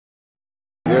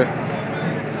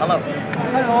Hello.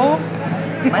 Hello.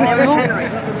 My name is Henry.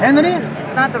 Henry?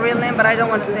 It's not the real name, but I don't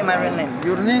want to say my real name.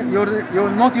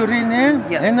 Not your real name?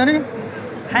 Yes. Henry?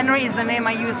 Henry is the name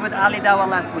I used with Ali Dawa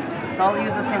last week, so I'll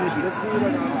use the same with you.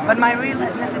 But my real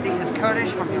ethnicity is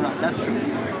Kurdish from Iran. That's true.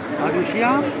 Are you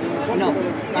Shia? No,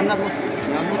 I'm not Muslim.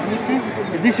 I'm not Muslim.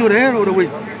 Is this your hair or a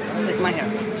wig? It's my hair.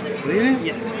 Really?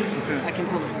 Yes. Okay. I can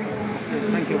pull it.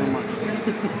 Thank you very much.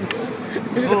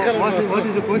 So, what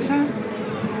is the question?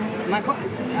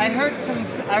 I heard some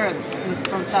Arabs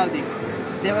from Saudi.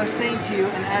 They were saying to you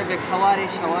in Arabic,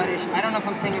 Hawarish, Hawarish. I don't know if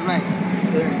I'm saying it right.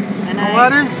 And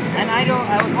Hawarish?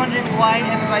 I was wondering why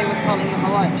everybody was calling you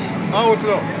Hawarish.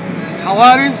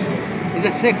 Khawarij is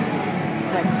a sect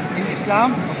Sect. in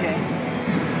Islam. Okay.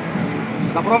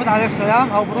 The Prophet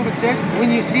ﷺ, our Prophet said,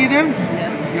 when you see them,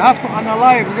 Yes. you have to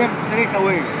analyze them straight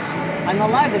away I'm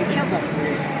alive and killed them.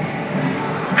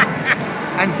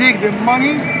 and take their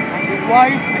money and their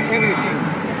wife and everything.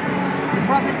 The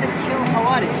Prophet said kill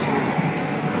Hawarish.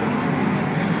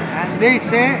 And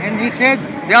he said,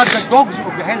 they are the dogs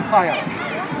of the hellfire.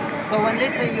 So when they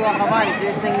say you are Hawarish,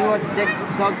 they're saying you are the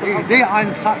dogs of hellfire. They are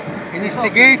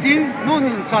instigating, not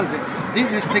insulting,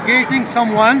 they're instigating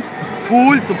someone,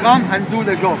 fool, to come and do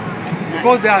the job.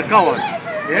 Because they are cowards.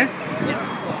 Yes?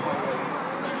 Yes.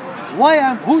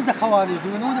 Who's the Khawarij? Do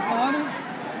you know the Khawarij?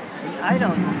 I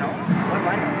don't know. What do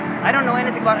I know? I don't know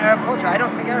anything about Arab culture. I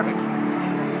don't speak Arabic.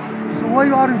 So why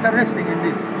you are interested in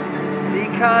this?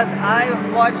 Because I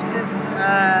watched this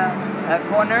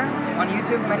corner on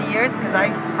YouTube many years, because I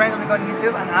randomly go on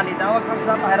YouTube and Ali Dawa comes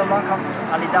up. I had a long conversation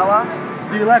with Ali Dawa.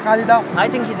 Do you like Ali Dawa? I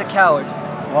think he's a coward.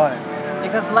 Why?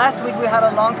 Because last week we had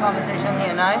a long conversation, he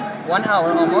and I, 1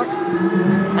 hour almost,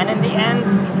 and in the end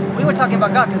we were talking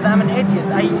about God, because I'm an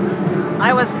atheist.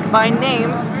 I was by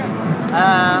name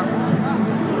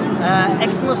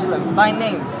ex-Muslim, by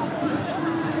name.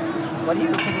 What are you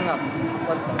picking up?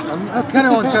 What's that? Carry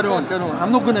on.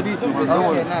 I'm not gonna beat you.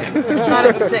 Okay, nice. It's not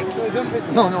a stick.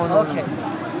 No. Okay.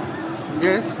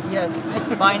 Yes? Yes.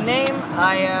 By name,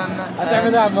 I am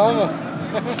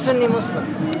Sunni Muslim.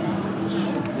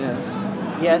 Yes.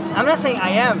 Yes. I'm not saying I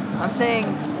am. I'm saying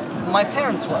my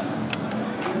parents were.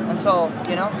 And so,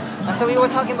 and so we were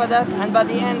talking about that, and by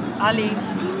the end, Ali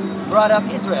brought up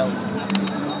Israel.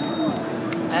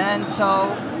 And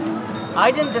so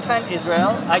I didn't defend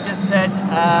Israel. I just said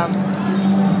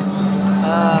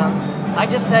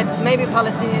maybe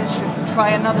Palestinians should try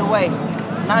another way,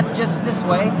 not just this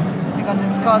way, because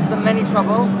it's caused them many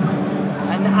trouble.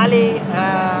 And Ali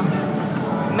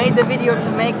made the video to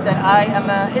make that I am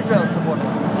an Israel supporter,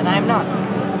 and I am not.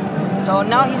 So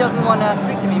now he doesn't want to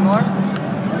speak to me more,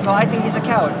 and so I think he's a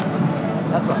coward.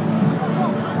 That's why.